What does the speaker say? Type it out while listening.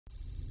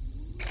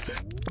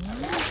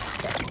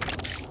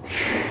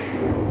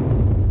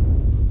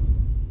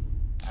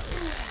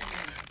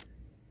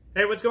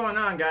Hey, what's going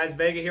on, guys?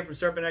 Vega here from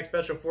Serpent X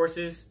Special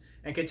Forces,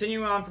 and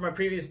continuing on from my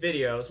previous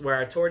videos where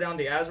I tore down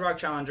the Asrock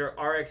Challenger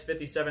RX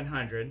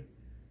 5700,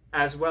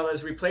 as well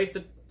as replaced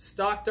the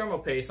stock thermal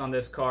paste on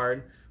this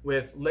card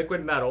with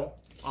liquid metal,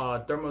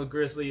 Thermal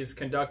Grizzly's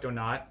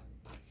Conductonaut.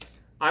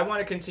 I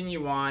want to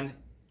continue on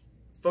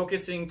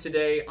focusing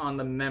today on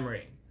the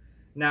memory.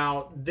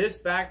 Now, this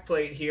back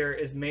plate here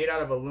is made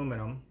out of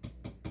aluminum.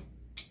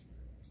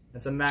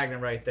 That's a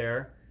magnet right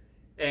there.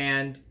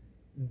 And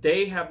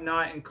they have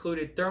not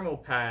included thermal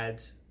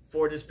pads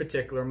for this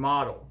particular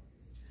model.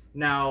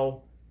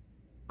 Now,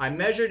 I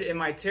measured in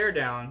my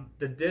teardown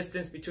the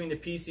distance between the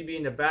PCB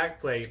and the back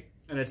plate,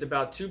 and it's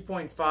about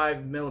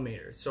 2.5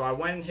 millimeters. So I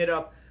went and hit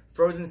up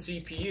Frozen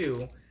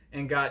CPU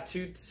and got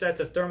 2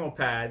 sets of thermal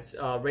pads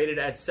rated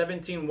at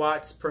 17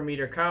 watts per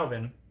meter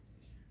Kelvin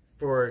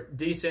for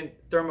decent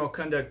thermal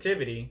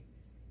conductivity.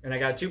 And I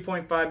got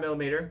 2.5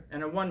 millimeter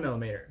and a 1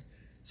 millimeter.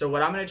 So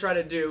what I'm going to try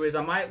to do is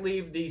I might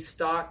leave the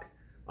stock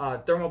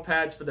thermal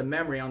pads for the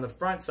memory on the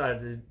front side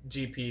of the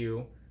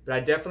GPU, but I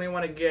definitely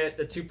want to get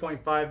the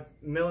 2.5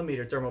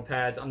 millimeter thermal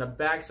pads on the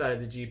back side of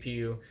the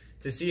GPU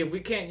to see if we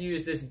can't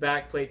use this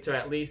back plate to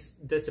at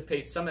least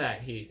dissipate some of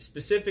that heat,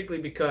 specifically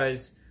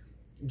because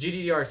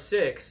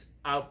GDDR6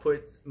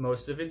 outputs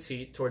most of its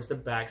heat towards the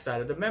back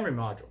side of the memory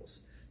modules.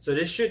 So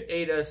this should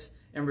aid us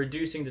in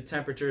reducing the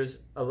temperatures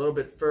a little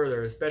bit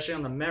further, especially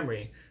on the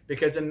memory,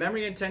 because in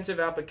memory intensive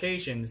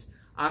applications,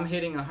 I'm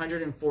hitting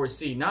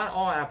 104C, not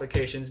all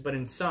applications, but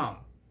in some.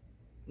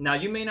 Now,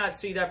 you may not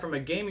see that from a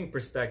gaming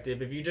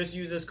perspective. If you just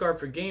use this card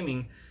for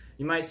gaming,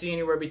 you might see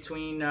anywhere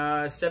between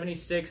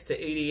 76 to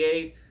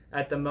 88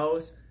 at the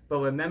most. But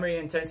with memory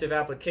intensive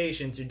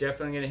applications, you're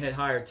definitely going to hit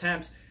higher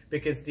temps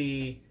because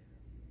the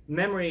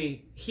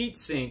memory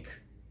heatsink,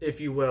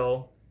 if you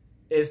will,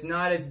 is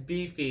not as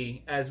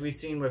beefy as we've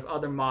seen with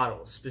other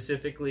models,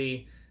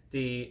 specifically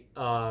the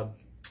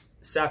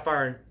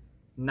Sapphire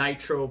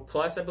Nitro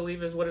Plus, I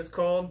believe is what it's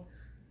called.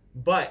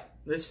 But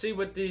let's see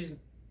what these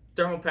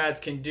thermal pads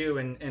can do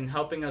in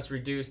helping us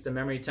reduce the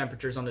memory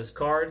temperatures on this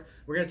card.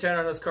 We're going to turn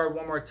on this card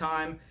one more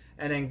time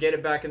and then get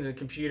it back into the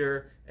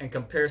computer and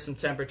compare some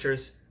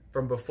temperatures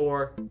from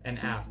before and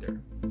after.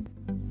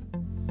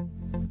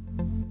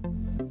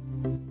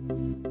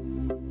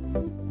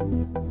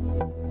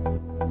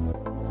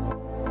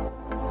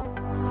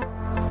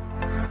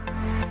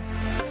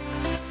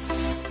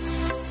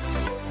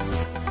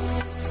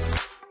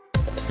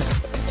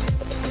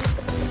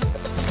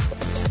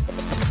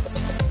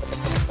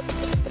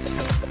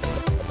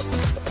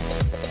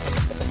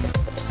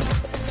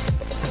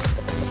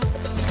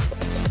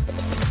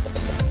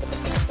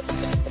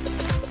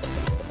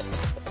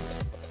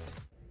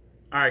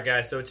 Alright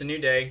guys, so it's a new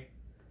day.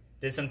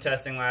 Did some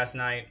testing last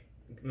night.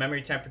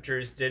 Memory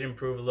temperatures did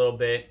improve a little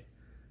bit,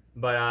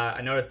 but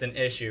I noticed an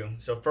issue.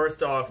 So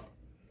first off,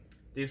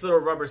 these little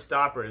rubber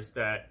stoppers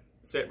that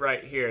sit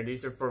right here,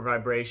 these are for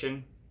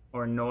vibration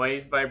or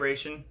noise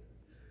vibration.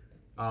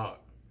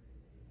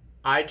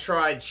 I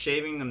tried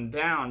shaving them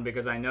down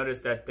because I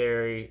noticed that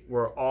they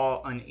were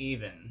all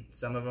uneven.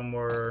 Some of them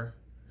were,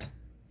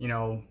 you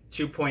know,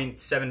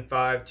 2.75,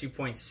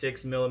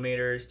 2.6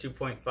 millimeters,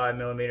 2.5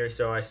 millimeters.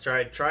 So I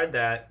tried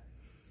that.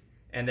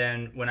 And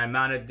then when I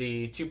mounted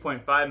the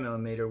 2.5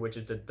 millimeter, which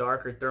is the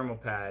darker thermal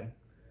pad,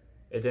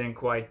 it didn't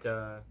quite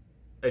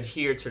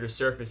adhere to the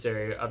surface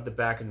area of the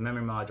back of the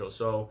memory module.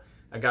 So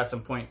I got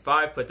some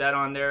 0.5, put that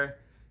on there,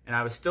 and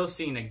I was still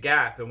seeing a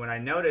gap. And what I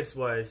noticed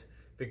was,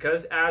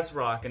 because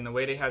Asrock and the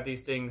way they have these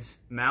things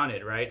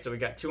mounted, right? So we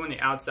got 2 on the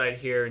outside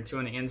here and 2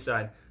 on the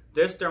inside.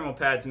 This thermal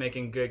pad's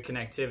making good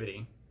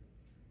connectivity.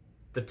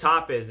 The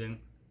top isn't,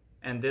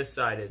 and this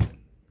side isn't.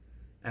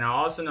 And I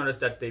also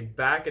noticed that the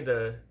back of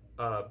the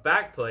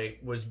back plate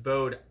was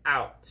bowed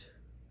out.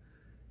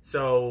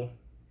 So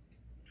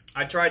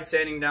I tried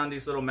sanding down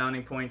these little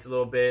mounting points a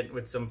little bit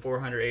with some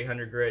 400,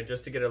 800 grit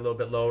just to get it a little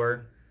bit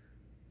lower.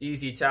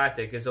 Easy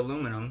tactic is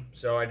aluminum,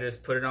 so I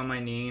just put it on my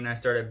knee and I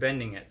started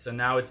bending it. So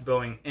now it's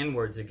bowing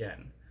inwards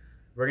again.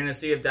 We're gonna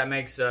see if that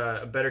makes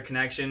a better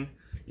connection.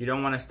 You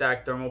don't want to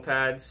stack thermal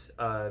pads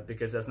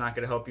because that's not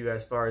gonna help you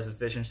as far as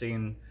efficiency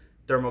and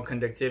thermal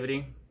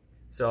conductivity.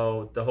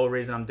 So the whole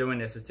reason I'm doing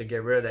this is to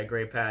get rid of that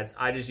gray pads.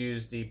 I just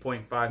used the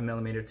 0.5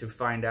 millimeter to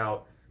find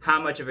out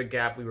how much of a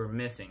gap we were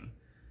missing,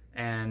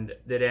 and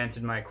that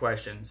answered my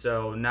question.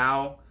 So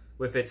now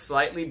with it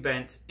slightly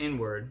bent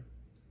inward,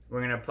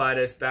 we're going to apply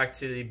this back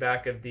to the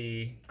back of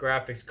the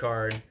graphics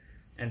card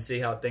and see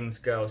how things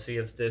go. See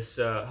if this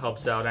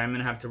helps out. I'm going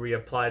to have to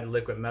reapply the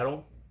liquid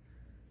metal,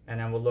 and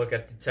then we'll look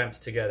at the temps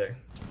together.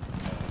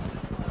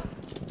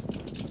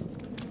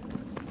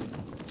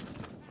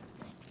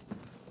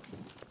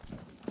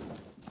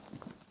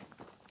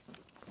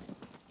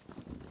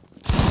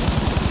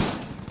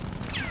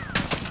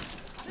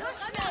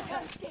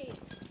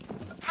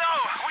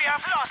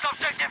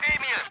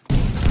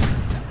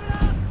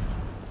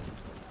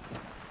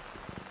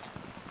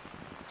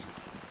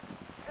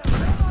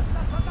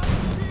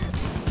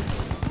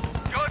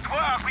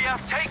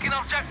 have taken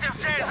objective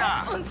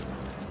Delta. Uns.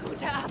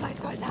 Gute Arbeit,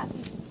 Soldaten.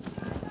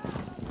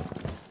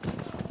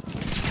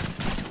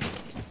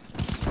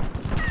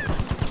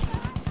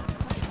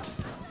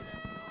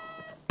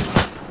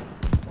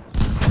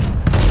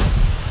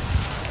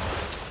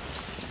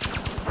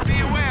 Be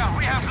aware,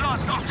 we have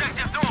lost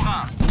objective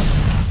Dora.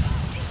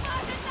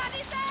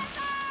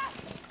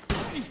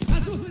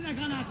 Versuch mit der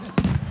Granate.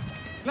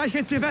 Gleich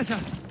geht's dir besser.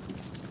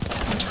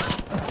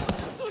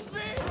 Tut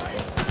weh.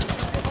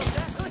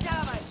 Gute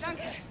Arbeit,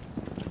 danke.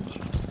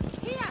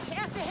 Hier,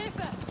 erste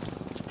Hilfe.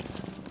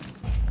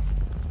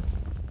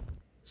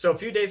 So a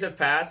few days have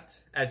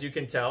passed, as you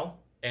can tell,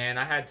 and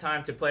I had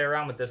time to play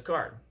around with this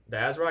card. The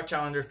Asrock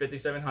Challenger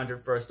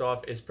 5700, first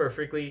off, is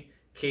perfectly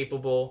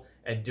capable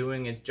at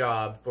doing its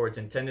job for its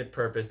intended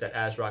purpose that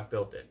Asrock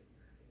built it.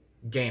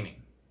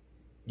 Gaming.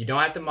 You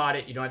don't have to mod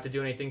it, you don't have to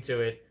do anything to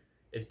it.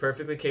 It's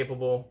perfectly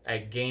capable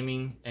at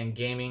gaming and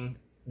gaming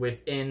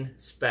within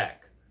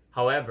spec.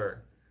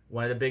 However,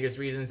 one of the biggest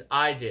reasons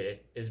I did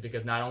it is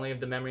because not only of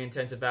the memory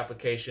intensive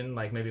application,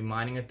 like maybe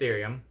mining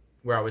Ethereum,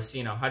 where I was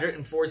seeing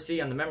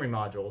 104C on the memory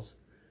modules,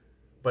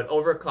 but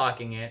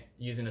overclocking it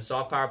using the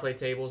soft power play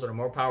tables or the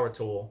more power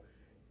tool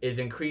is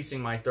increasing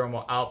my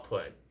thermal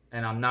output,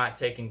 and I'm not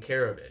taking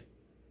care of it.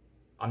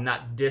 I'm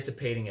not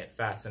dissipating it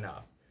fast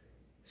enough.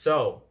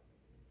 So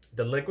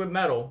the liquid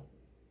metal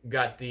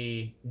got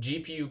the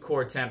GPU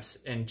core temps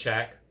in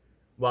check,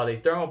 while the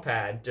thermal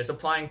pad, just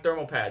applying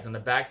thermal pads on the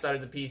backside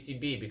of the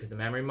PCB, because the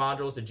memory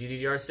modules, the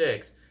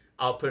GDDR6,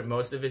 output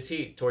most of its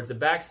heat towards the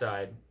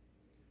backside,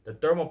 the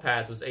thermal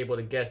pads was able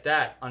to get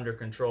that under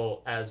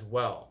control as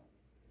well.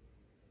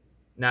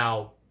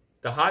 Now,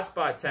 the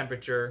hotspot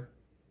temperature,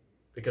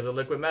 because of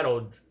liquid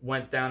metal,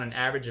 went down an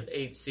average of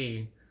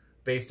 8C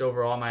based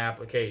over all my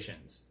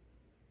applications.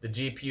 The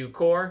GPU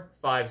core,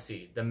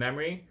 5C. The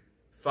memory,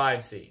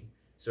 5C.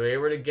 So we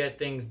were able to get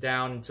things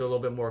down into a little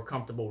bit more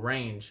comfortable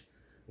range,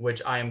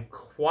 which I am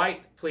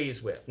quite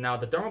pleased with. Now,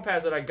 the thermal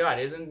pads that I got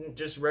isn't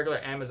just regular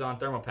Amazon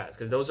thermal pads,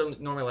 because those are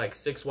normally like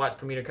 6 watts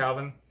per meter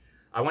Kelvin.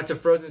 I went to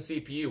Frozen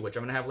CPU, which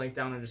I'm going to have linked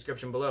down in the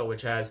description below,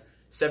 which has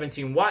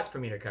 17 watts per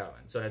meter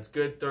Kelvin. So that's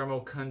good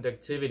thermal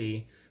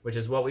conductivity, which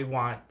is what we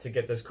want to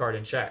get this card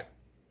in check.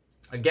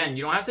 Again,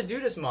 you don't have to do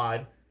this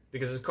mod,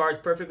 because this card is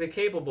perfectly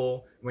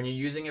capable when you're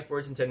using it for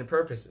its intended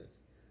purposes.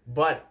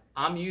 But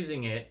I'm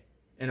using it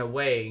in a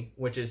way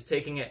which is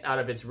taking it out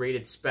of its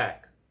rated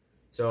spec.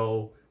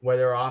 So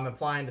whether I'm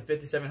applying the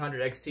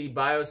 5700 XT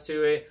BIOS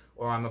to it,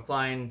 or I'm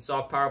applying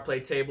soft power play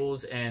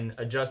tables and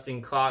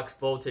adjusting clocks,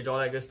 voltage, all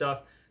that good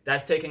stuff,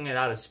 that's taking it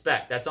out of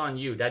spec. That's on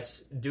you.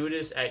 Do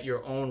this at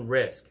your own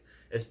risk,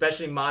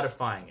 especially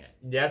modifying it.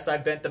 Yes, I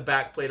bent the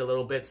back plate a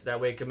little bit so that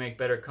way it can make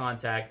better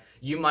contact.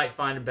 You might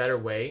find a better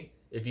way.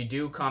 If you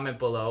do, comment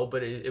below,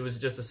 but it was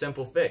just a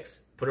simple fix.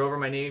 Put it over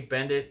my knee,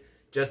 bend it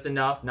just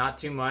enough, not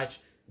too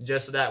much,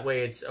 just so that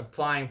way it's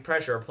applying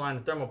pressure, applying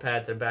the thermal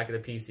pad to the back of the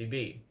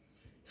PCB.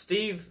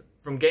 Steve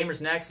from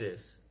Gamers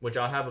Nexus, which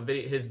I'll have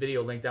his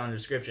video linked down in the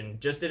description,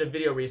 just did a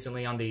video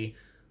recently on the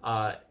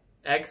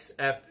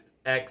XFX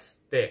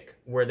THICC,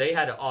 where they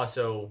had to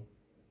also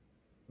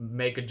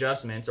make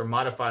adjustments or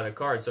modify the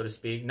card, so to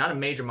speak. Not a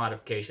major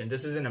modification.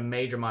 This isn't a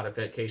major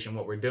modification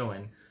what we're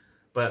doing,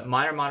 but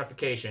minor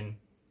modification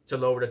to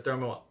lower the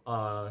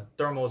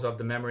thermals of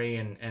the memory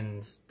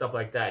and stuff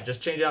like that.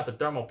 Just changing out the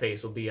thermal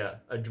paste will be a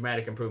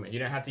dramatic improvement. You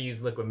don't have to use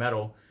liquid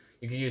metal.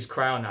 You can use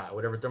cryonaut,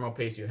 whatever thermal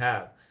paste you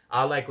have.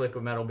 I like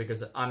liquid metal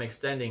because I'm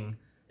extending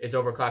its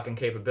overclocking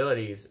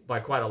capabilities by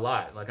quite a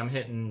lot. Like I'm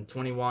hitting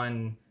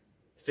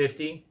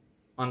 2150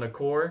 on the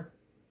core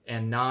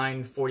and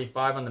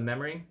 945 on the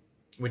memory,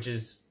 which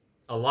is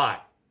a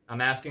lot.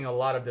 I'm asking a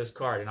lot of this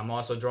card, and I'm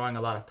also drawing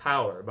a lot of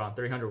power, about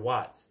 300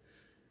 watts.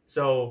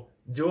 So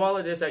do all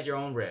of this at your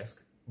own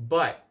risk.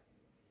 But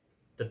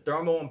the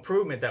thermal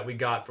improvement that we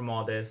got from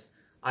all this,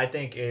 I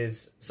think,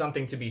 is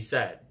something to be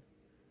said.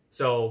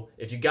 So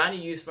if you got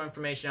any useful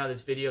information out of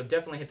this video,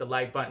 definitely hit the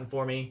like button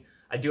for me.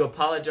 I do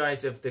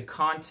apologize if the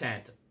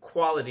content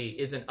quality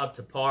isn't up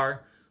to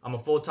par. I'm a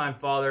full-time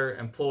father,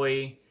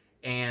 employee,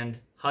 and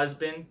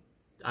husband.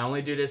 I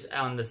only do this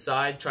on the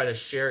side, try to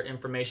share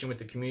information with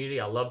the community.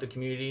 I love the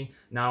community,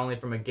 not only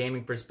from a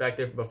gaming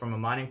perspective, but from a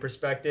mining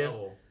perspective.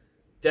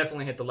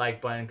 Definitely hit the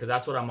like button, because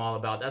that's what I'm all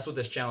about. That's what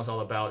this channel is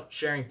all about.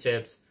 Sharing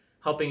tips,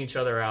 helping each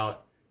other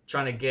out,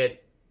 trying to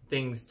get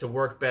things to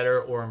work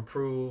better or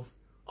improve,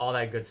 all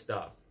that good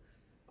stuff.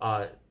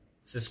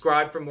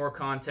 Subscribe for more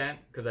content,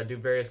 because I do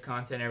various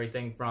content,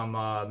 everything from,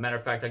 matter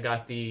of fact, I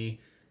got the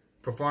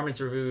performance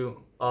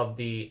review of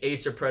the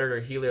Acer Predator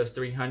Helios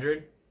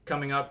 300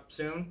 coming up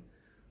soon.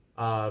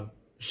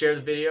 Share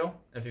the video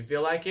if you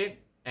feel like it,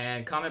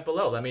 and comment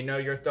below. Let me know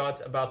your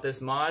thoughts about this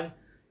mod.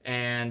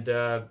 And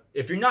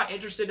if you're not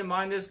interested in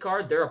buying this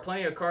card, there are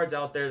plenty of cards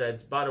out there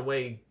that, by the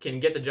way, can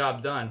get the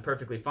job done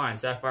perfectly fine.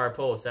 Sapphire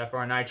Pulse,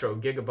 Sapphire Nitro,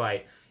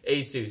 Gigabyte,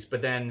 Asus.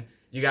 But then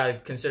you got to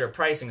consider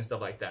pricing and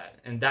stuff like that.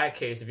 In that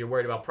case, if you're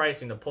worried about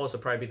pricing, the Pulse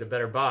will probably be the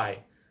better buy.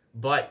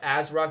 But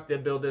Asrock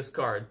did build this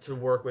card to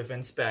work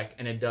within spec,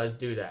 and it does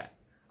do that.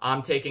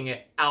 I'm taking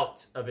it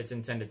out of its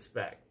intended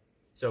spec.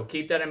 So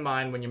keep that in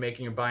mind when you're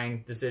making your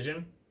buying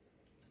decision.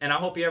 And I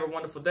hope you have a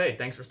wonderful day.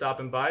 Thanks for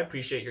stopping by.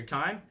 Appreciate your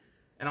time.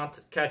 And I'll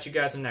catch you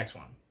guys in the next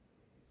one.